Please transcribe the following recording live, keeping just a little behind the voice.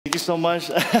so much.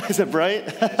 Is it bright?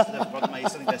 I should have brought my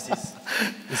sunglasses.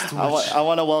 It's too much. I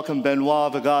want to welcome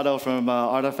Benoit Pagotto from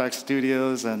RTFKT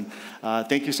Studios, and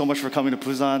thank you so much for coming to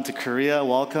Busan, to Korea.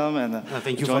 Welcome, and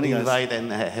thank you for the invite,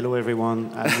 and hello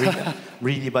everyone. I'm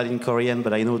really bad in Korean,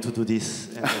 but I know to do this,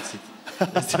 and that's it.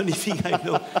 That's the only thing I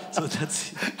know, so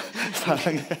that's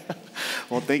it.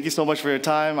 Well, thank you so much for your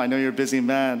time. I know you're a busy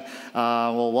man.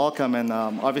 Well, welcome, and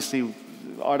obviously,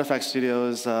 RTFKT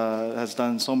Studios has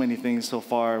done so many things so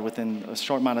far within a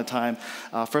short amount of time.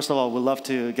 First of all, we'd love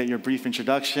to get your brief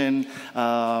introduction,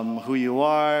 who you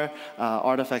are,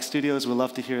 RTFKT Studios. We'd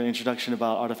love to hear an introduction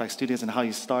about RTFKT Studios and how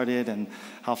you started and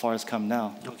how far it's come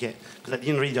now. Okay, because I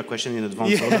didn't read your question in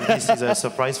advance, so this is a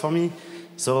surprise for me.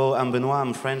 So I'm Benoit,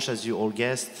 I'm French, as you all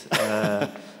guessed.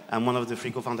 I'm one of the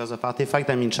 3 co-founders of RTFKT.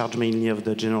 I'm in charge mainly of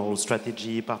the general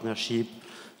strategy, partnership,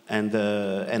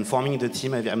 and forming the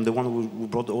team. I'm the one who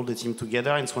brought all the team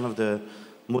together. And it's one of the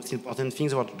most important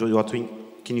things about what you're doing.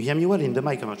 Can you hear me well in the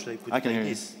mic? Or should I put it like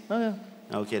this? Oh,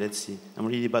 yeah. Okay, let's see. I'm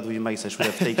really bad with mics. I should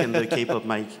have taken the K-pop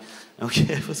mic.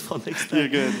 Okay, it was for next time. You're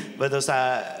good. But also,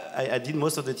 I did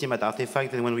most of the team at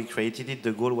RTFKT, and when we created it,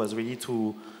 the goal was really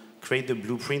to create the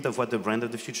blueprint of what the brand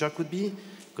of the future could be.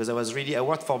 Because I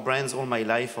worked for brands all my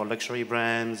life, for luxury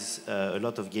brands, a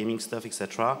lot of gaming stuff,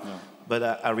 etc. Yeah.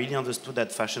 But I really understood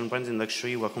that fashion brands and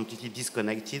luxury were completely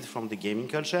disconnected from the gaming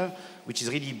culture, which is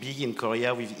really big in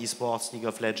Korea with esports, League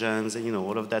of Legends, and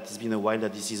all of that. It's been a while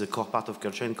that this is a core part of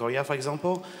culture in Korea, for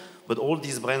example. But all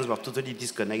these brands were totally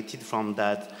disconnected from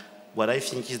that, what I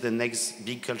think is the next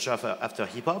big culture after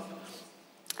hip-hop.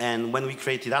 And when we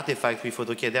created RTFKT, we thought,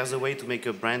 okay, there's a way to make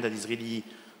a brand that is really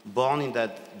born in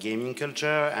that gaming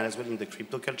culture and as well in the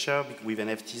crypto culture, with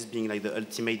NFTs being like the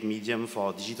ultimate medium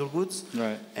for digital goods.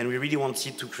 Right. And we really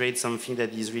wanted to create something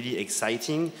that is really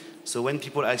exciting. So when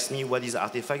people ask me what is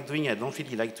RTFKT doing, I don't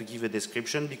really like to give a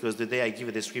description, because the day I give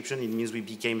a description, it means we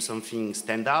became something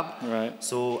standard. Right.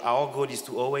 So our goal is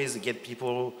to always get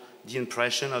people the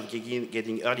impression of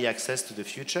getting early access to the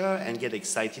future and get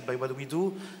excited by what we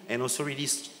do, and also really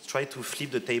try to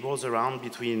flip the tables around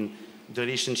between the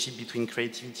relationship between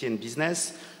creativity and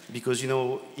business, because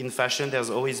in fashion there's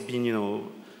always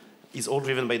been it's all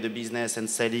driven by the business and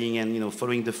selling and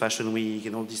following the fashion week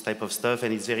and all this type of stuff,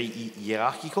 and it's very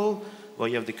hierarchical, where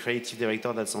you have the creative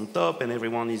director that's on top and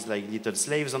everyone is like little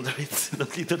slaves under it.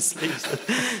 Not little slaves,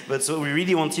 but so we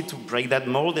really wanted to break that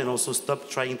mold and also stop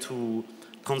trying to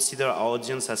consider our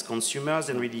audience as consumers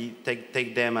and really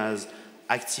take them as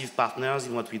active partners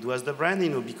in what we do as the brand,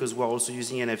 because we're also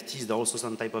using NFTs. They're also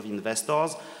some type of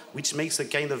investors, which makes a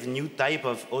kind of new type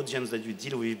of audience that you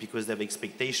deal with, because they have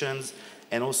expectations,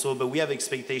 and also, but we have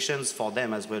expectations for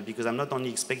them as well, because I'm not only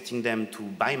expecting them to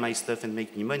buy my stuff and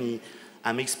make me money,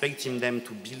 I'm expecting them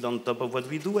to build on top of what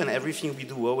we do, and everything we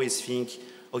do, we always think,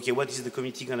 okay, what is the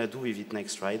community going to do with it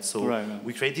next, right? So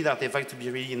we created RTFKT to be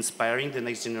really inspiring the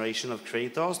next generation of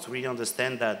creators, to really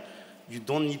understand that you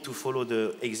don't need to follow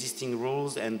the existing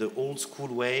rules and the old school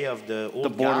way of the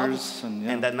old borders,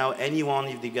 and that now anyone,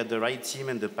 if they get the right team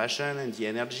and the passion and the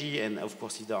energy, and of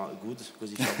course if they are good,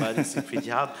 because if you're bad, it's pretty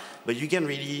hard, but you can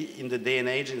really, in the day and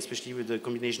age, and especially with the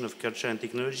combination of culture and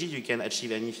technology, you can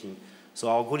achieve anything. So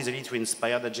our goal is really to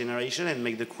inspire that generation and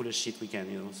make the coolest shit we can,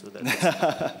 So that's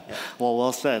yeah.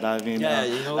 Well said. I mean,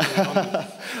 yeah,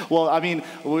 well, I mean,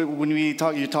 when you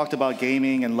talked about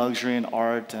gaming and luxury and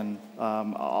art, and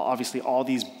obviously all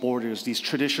these borders, these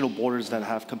traditional borders that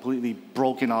have completely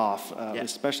broken off,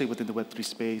 especially within the Web3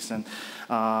 space. And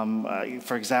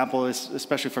for example,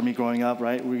 especially for me growing up,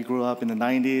 right? We grew up in the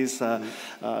 90s.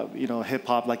 Hip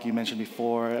hop, like you mentioned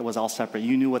before, it was all separate.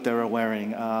 You knew what they were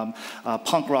wearing.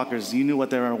 Punk rockers, you knew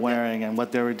what they were wearing and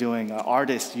what they were doing.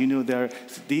 Artists, you knew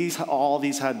all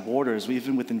these had borders,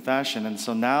 even within fashion. And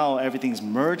so now everything's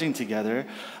merging together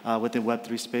within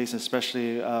Web3 space,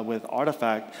 especially with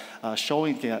RTFKT,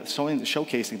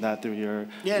 showcasing that through your...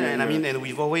 and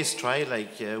we've always tried,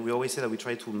 we always say that we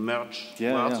try to merge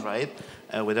worlds, right?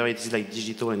 Whether it is like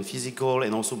digital and physical,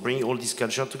 and also bring all this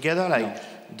culture together.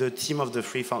 The team of the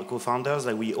 3 co-founders,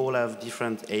 we all have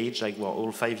different age, we're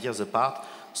all 5 years apart.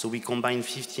 So we combine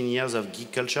 15 years of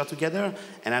geek culture together,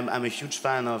 and I'm a huge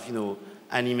fan of,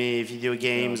 anime, video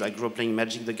games. I grew up playing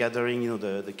Magic the Gathering,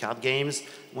 the card games.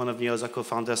 One of the other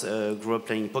co-founders grew up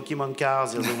playing Pokemon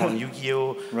cards, the other one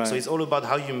Yu-Gi-Oh! Right. So it's all about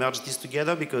how you merge this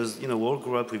together, because we all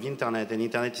grew up with internet, and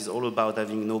internet is all about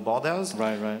having no borders,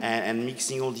 and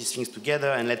mixing all these things together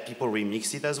and let people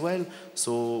remix it as well.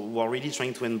 So we're really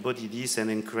trying to embody this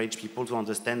and encourage people to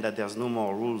understand that there's no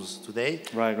more rules today.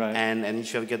 And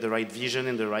if you get the right vision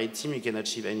and the right team, you can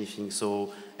achieve anything.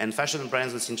 So, and fashion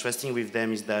brands, what's interesting with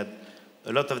them is that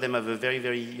a lot of them have a very,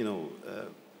 very,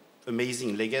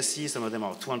 amazing legacy. Some of them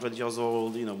are 200 years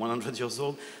old, 100 years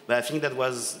old. But I think that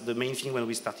was the main thing when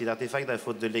we started Artifact. I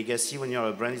thought the legacy when you're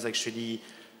a brand is actually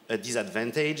a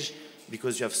disadvantage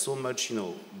because you have so much,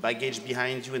 baggage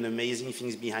behind you and amazing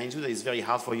things behind you that it's very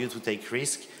hard for you to take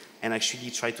risk and actually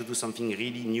try to do something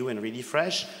really new and really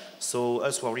fresh. So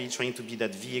us, we're really trying to be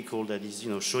that vehicle that is,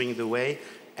 showing the way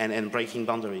and breaking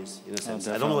boundaries, in a sense.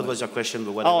 I don't know what was your question,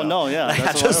 but whatever. Oh, no, yeah,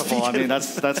 that's wonderful. I mean,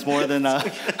 that's more than,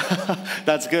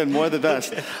 that's good, more the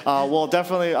best. Well,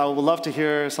 definitely, I would love to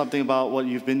hear something about what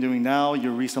you've been doing now,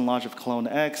 your recent launch of Clone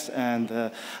X, and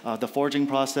the forging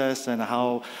process, and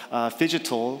how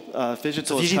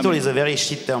Phygital is a very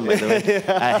shit term, by the way.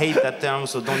 I hate that term,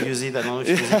 so don't use it. I don't know if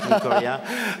you use it in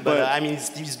Korea. But I mean,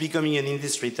 it's becoming an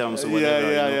industry term, so whatever.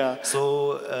 Yeah.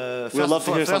 So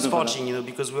first forging,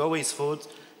 because we always thought,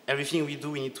 everything we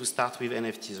do, we need to start with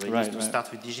NFTs. Right? We need to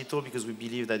start with digital because we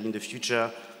believe that in the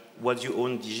future, what you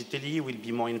own digitally will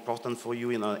be more important for you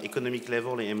in an economic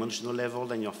level and emotional level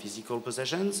than your physical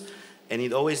possessions. And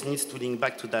it always needs to link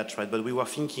back to that, right? But we were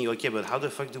thinking, okay, but how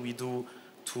the fuck do we do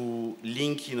to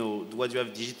link, what you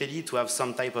have digitally to have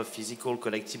some type of physical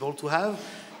collectible to have?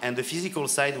 And the physical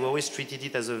side, we always treated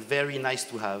it as a very nice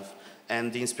to have.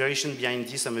 And the inspiration behind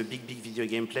this, I'm a big video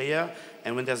game player.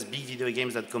 And when there's big video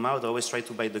games that come out, I always try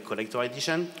to buy the collector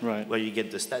edition, where you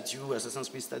get the statue, Assassin's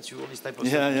Creed statue, all this type of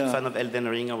stuff. Big fan of Elden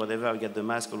Ring or whatever, I get the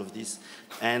mask, all of this.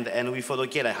 And we thought,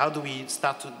 okay, how do we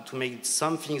start to make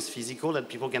some things physical that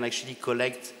people can actually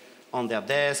collect on their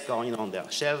desk or on their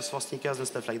shelves for sneakers and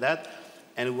stuff like that.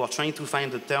 And we were trying to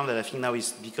find a term that I think now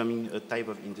is becoming a type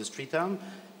of industry term.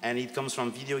 And it comes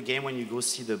from video game when you go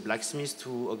see the blacksmith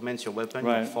to augment your weapon,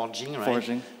 you're forging, right?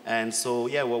 Forging. And so,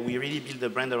 we really built the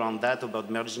brand around that, about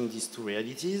merging these two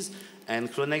realities.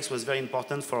 And CloneX was very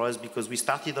important for us because we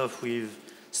started off with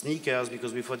sneakers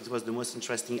because we thought it was the most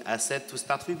interesting asset to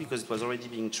start with because it was already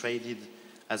being traded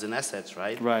as an asset,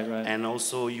 right? Right. And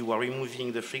also you are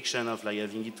removing the friction of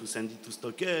having it to send it to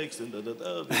StockX and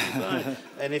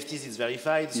NFTs is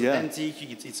verified, it's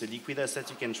authentic, it's a liquid asset,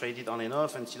 you can trade it on and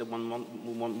off until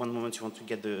one moment you want to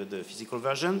get the physical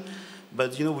version.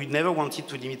 But we never wanted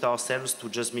to limit ourselves to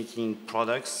just making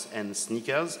products and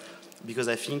sneakers because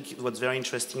I think what's very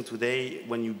interesting today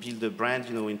when you build a brand,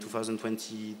 in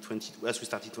 2020, as we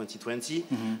started 2020,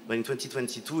 but in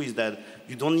 2022 is that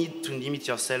you don't need to limit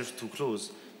yourself to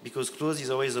clothes. Because clothes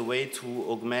is always a way to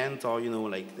augment or,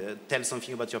 tell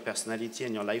something about your personality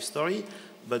and your life story.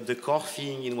 But the core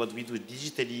thing in what we do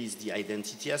digitally is the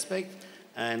identity aspect.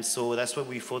 And so that's why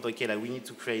we thought, okay, we need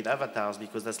to create avatars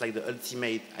because that's the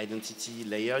ultimate identity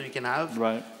layer you can have.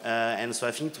 Right. And so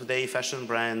I think today fashion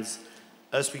brands,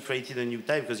 we created a new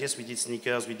type because yes, we did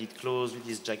sneakers, we did clothes, we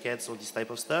did jackets, all this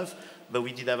type of stuff. But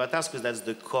we did avatars because that's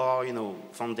the core,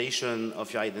 foundation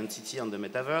of your identity on the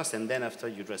metaverse. And then after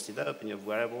you dress it up and you have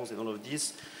wearables and all of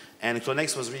this. And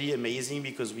CloneX was really amazing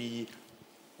because we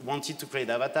wanted to create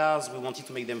avatars. We wanted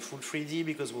to make them full 3D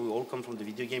because we all come from the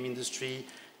video game industry.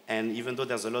 And even though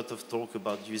there's a lot of talk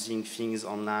about using things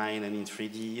online and in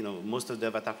 3D, most of the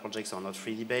avatar projects are not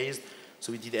 3D based.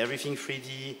 So we did everything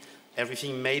 3D.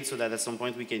 Everything made so that at some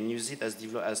point we can use it as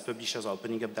publishers are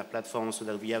opening up their platform so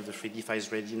that we have the 3D files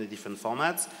ready in the different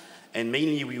formats. And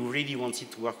mainly we really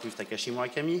wanted to work with Takashi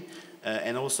Murakami.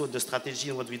 And also the strategy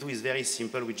and what we do is very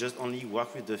simple. We just only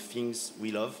work with the things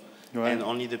we love and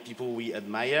only the people we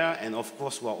admire. And of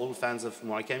course, we're all fans of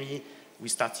Murakami. We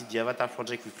started the Avatar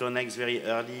project with CloneX very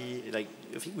early. I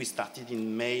think we started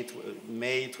in May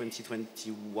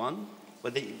 2021.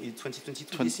 But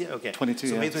 2022 this year? Okay. 22,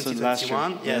 so May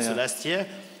 2021, so last year.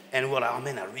 And we're like, oh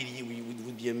man, it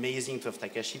would be amazing to have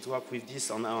Takashi to work with this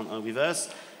with us.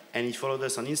 And he followed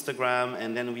us on Instagram,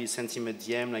 and then we sent him a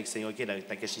DM saying, okay,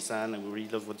 Takashi-san, we really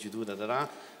love what you do,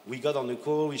 We got on the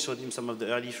call, we showed him some of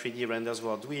the early 3D renders we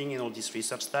were doing and all this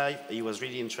research type. He was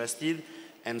really interested.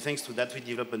 And thanks to that, we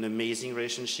developed an amazing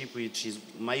relationship, which is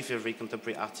my favorite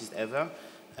contemporary artist ever.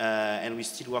 And we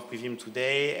still work with him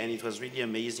today, and it was really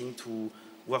amazing to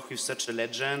work with such a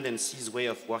legend and see his way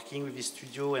of working with his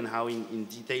studio and how in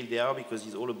detail they are, because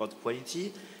he's all about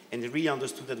quality. And he really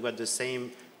understood that we had the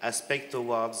same aspect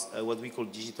towards what we call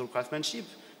digital craftsmanship,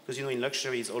 because in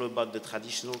luxury it's all about the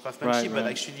traditional craftsmanship, but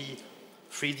actually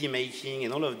 3D making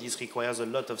and all of this requires a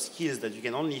lot of skills that you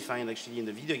can only find actually in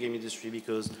the video game industry,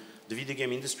 because the video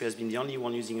game industry has been the only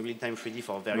one using real-time 3D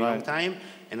for a very long time,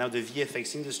 and now the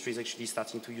VFX industry is actually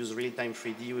starting to use real-time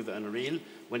 3D with Unreal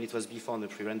when it was before on the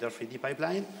pre-render 3D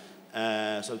pipeline.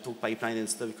 So I'll talk pipeline and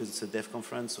stuff because it's a dev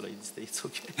conference, so it's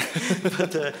okay.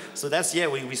 But, so that's,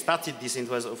 we started this, and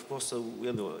it was, of course, a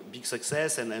big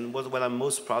success, and what I'm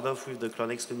most proud of with the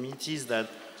CloneX community is that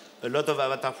a lot of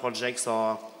avatar projects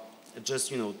are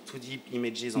just 2D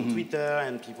images on Twitter,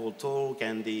 and people talk,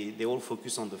 and they all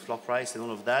focus on the floor price and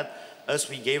all of that. Us,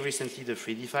 we gave recently the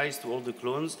 3D files to all the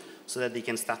clones so that they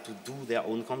can start to do their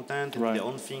own content and do their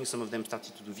own things. Some of them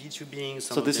started to do VTubing.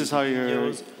 So this is how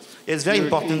you're it's very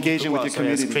important engaging with your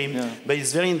community. But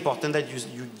it's very important that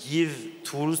you give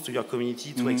tools to your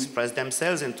community to express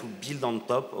themselves and to build on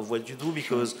top of what you do,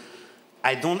 because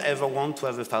I don't ever want to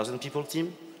have 1,000 people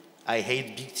team. I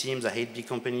hate big teams. I hate big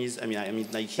companies. I mean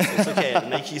Nike. It's okay.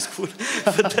 Nike is cool,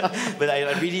 but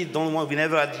I really don't want. We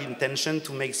never had the intention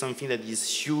to make something that is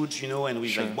huge, and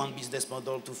with like one business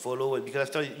model to follow. Because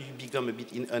after you become a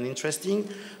bit uninteresting.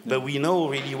 But we know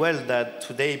really well that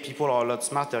today people are a lot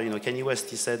smarter. Kanye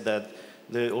West, he said that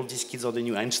all these kids are the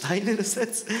new Einstein in a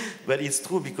sense. But it's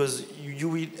true, because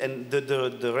and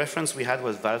the reference we had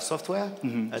was Valve Software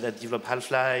that developed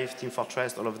Half-Life, Team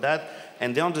Fortress, all of that.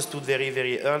 And they understood very,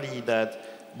 very early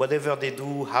that whatever they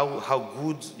do,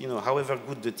 however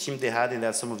good the team they had, and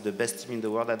they're some of the best team in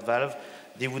the world at Valve,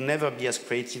 they would never be as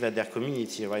creative as their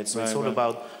community, right? So it's all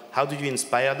about how do you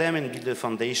inspire them and build a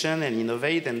foundation and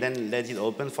innovate, and then let it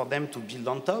open for them to build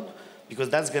on top. Because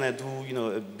that's going to do,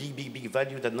 a big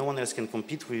value that no one else can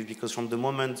compete with. Because from the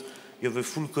moment you have a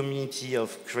full community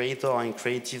of creator and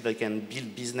creative that can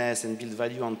build business and build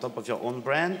value on top of your own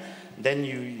brand, then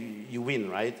you win,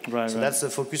 right? So that's the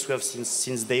focus we have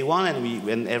since day one,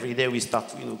 and every day we start,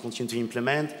 continue to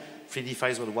implement. 3D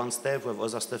files was one step. We have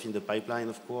other stuff in the pipeline,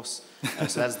 of course.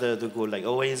 So that's the goal. Like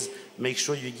always, make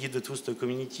sure you give the tools to the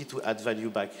community to add value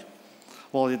back.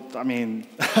 Well,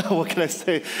 what can I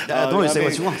say? Don't say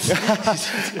what you want.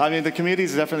 I mean, the community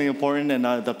is definitely important, and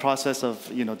the process of,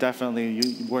 definitely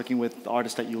you working with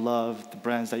artists that you love, the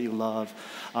brands that you love.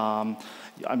 I'm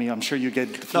sure you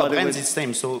get flooded brands is the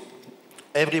same. So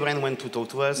every brand went to talk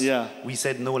to us. Yeah. We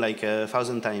said no like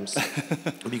 1,000 times.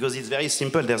 Because it's very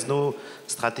simple. There's no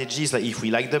strategies. Like if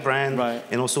we like the brand,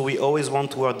 and also we always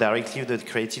want to work directly with the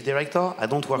creative director. I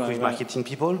don't work with marketing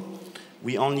people.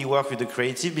 We only work with the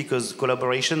creative, because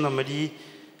collaboration, normally,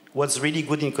 what's really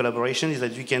good in collaboration is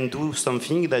that you can do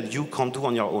something that you can't do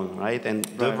on your own, right? And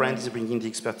the brand is bringing the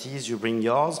expertise, you bring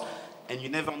yours, and you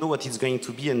never know what it's going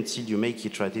to be until you make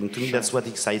it, right? And to me, that's what's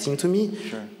exciting to me.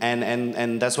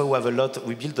 And that's why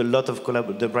we build a lot of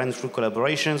the brand through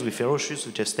collaborations with Ferocious,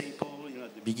 with Jeff Staple,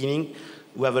 at the beginning.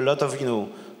 We have a lot of,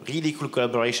 really cool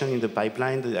collaboration in the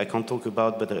pipeline that I can't talk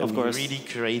about, but really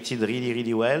created really,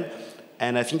 really well.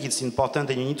 And I think it's important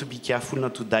that you need to be careful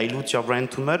not to dilute your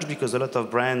brand too much, because a lot of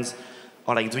brands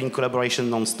are like doing collaboration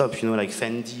non-stop, like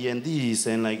Fendi and this,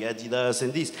 and like Adidas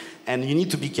and this. And you need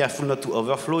to be careful not to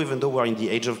overflow, even though we're in the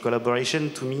age of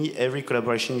collaboration. To me, every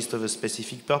collaboration needs to have a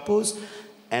specific purpose.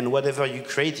 And whatever you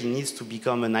create, it needs to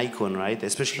become an icon, right?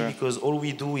 Especially because all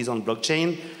we do is on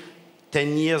blockchain.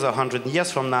 10 years or 100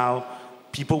 years from now,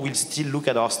 people will still look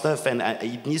at our stuff, and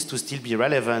it needs to still be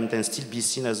relevant and still be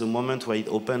seen as a moment where it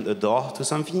opened a door to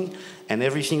something. And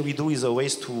everything we do is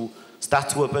always to start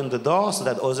to open the door so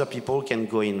that other people can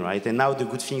go in, right? And now the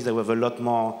good thing is that we have a lot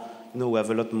more,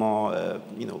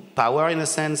 power in a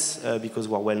sense, because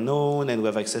we're well known and we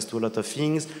have access to a lot of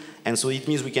things. And so it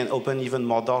means we can open even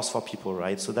more doors for people,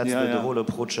 right? So that's the whole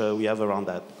approach we have around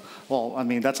that. Well,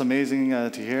 that's amazing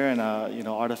to hear, and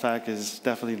Artifact is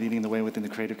definitely leading the way within the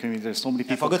creative community. There's so many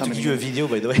people. I forgot to give you a video,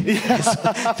 by the way. They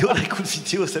were like cool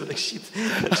videos. I'm like shit.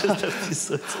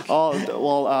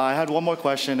 I had one more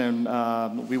question, and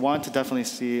we want to definitely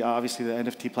see. Obviously, the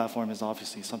NFT platform is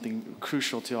obviously something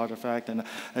crucial to Artifact, and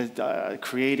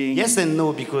creating. Yes and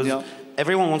no, because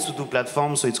everyone wants to do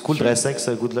platforms, so it's cool. Dressex,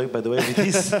 good luck, by the way, with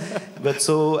this. But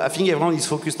so I think everyone is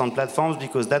focused on platforms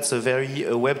because that's a very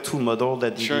Web 2 model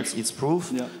that it's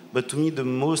proof. But to me, the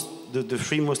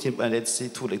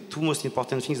two most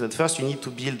important things. That first, you need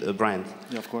to build a brand.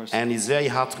 Yeah, of course. And it's very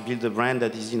hard to build a brand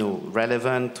that is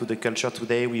relevant to the culture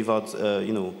today without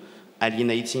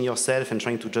alienating yourself and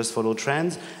trying to just follow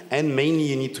trends. And mainly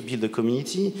you need to build a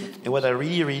community. And what I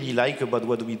really, really like about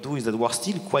what we do is that we're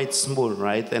still quite small,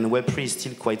 right? And Web3 is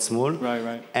still quite small.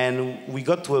 Right. And we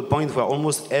got to a point where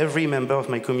almost every member of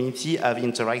my community have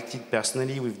interacted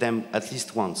personally with them at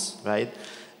least once, right?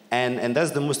 And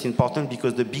that's the most important,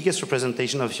 because the biggest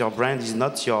representation of your brand is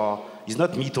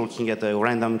not me talking at a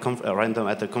random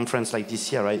at a conference like this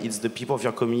here, right? It's the people of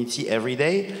your community every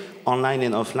day, online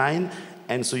and offline.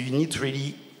 And so you need to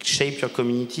really shape your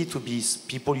community to be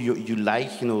people you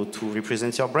like, to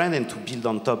represent your brand and to build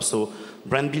on top. So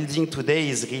brand building today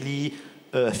is really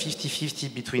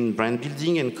 50-50 between brand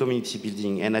building and community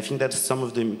building. And I think that's some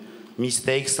of the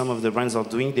mistakes some of the brands are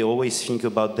doing. They always think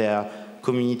about their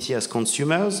community as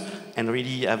consumers and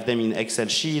really have them in Excel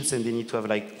sheets, and they need to have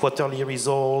like quarterly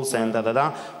results and da.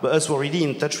 But us, we're really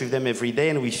in touch with them every day,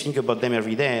 and we think about them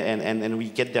every day, and we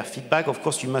get their feedback. Of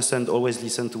course, you mustn't always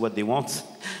listen to what they want,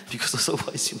 because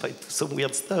otherwise you might do some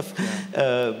weird stuff.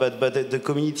 Yeah. But the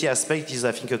community aspect is,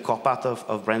 I think, a core part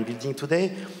of brand building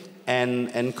today.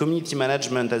 And community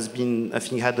management has been, I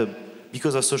think,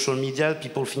 because of social media,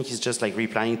 people think it's just like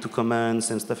replying to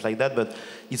comments and stuff like that, but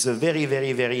it's a very,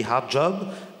 very, very hard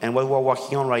job. And what we're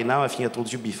working on right now, I think I told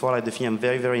you before, like the thing I'm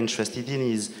very, very interested in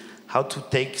is how to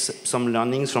take some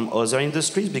learnings from other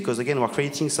industries, because again, we're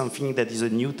creating something that is a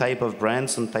new type of brand,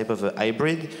 some type of a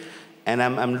hybrid. And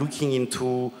I'm looking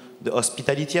into the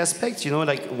hospitality aspect,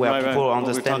 like where people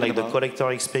understand like the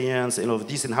collector experience and all of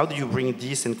this, and how do you bring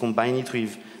this and combine it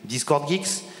with Discord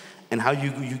geeks? And how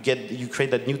you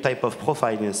create that new type of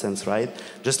profile in a sense, right?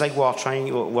 Just like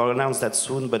we'll announce that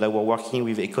soon, but we're working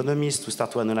with economists to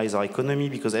start to analyze our economy,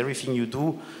 because everything you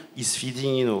do is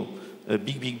feeding, a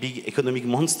big economic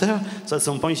monster. So at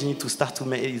some point you need to start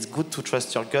to it's good to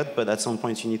trust your gut, but at some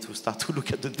point you need to start to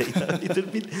look at the data a little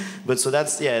bit. But so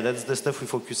that's the stuff we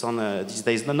focus on these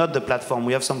days. Not the platform.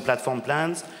 We have some platform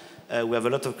plans. We have a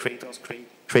lot of creators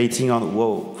creating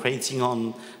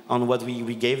on what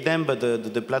we gave them, but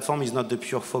the platform is not the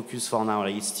pure focus for now.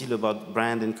 Like, it's still about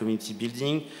brand and community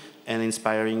building and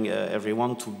inspiring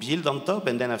everyone to build on top,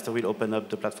 and then after we'll open up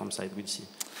the platform side, we'll see.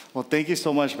 Well, thank you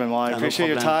so much, Benoit. I appreciate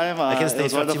your time. I can stay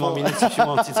 30 more minutes if you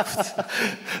want. It's good.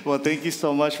 Well, thank you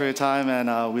so much for your time,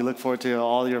 and we look forward to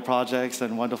all your projects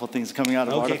and wonderful things coming out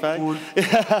of Artifact. Cool.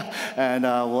 And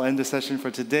we'll end the session for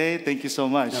today. Thank you so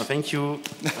much. No, thank you.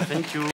 Thank you.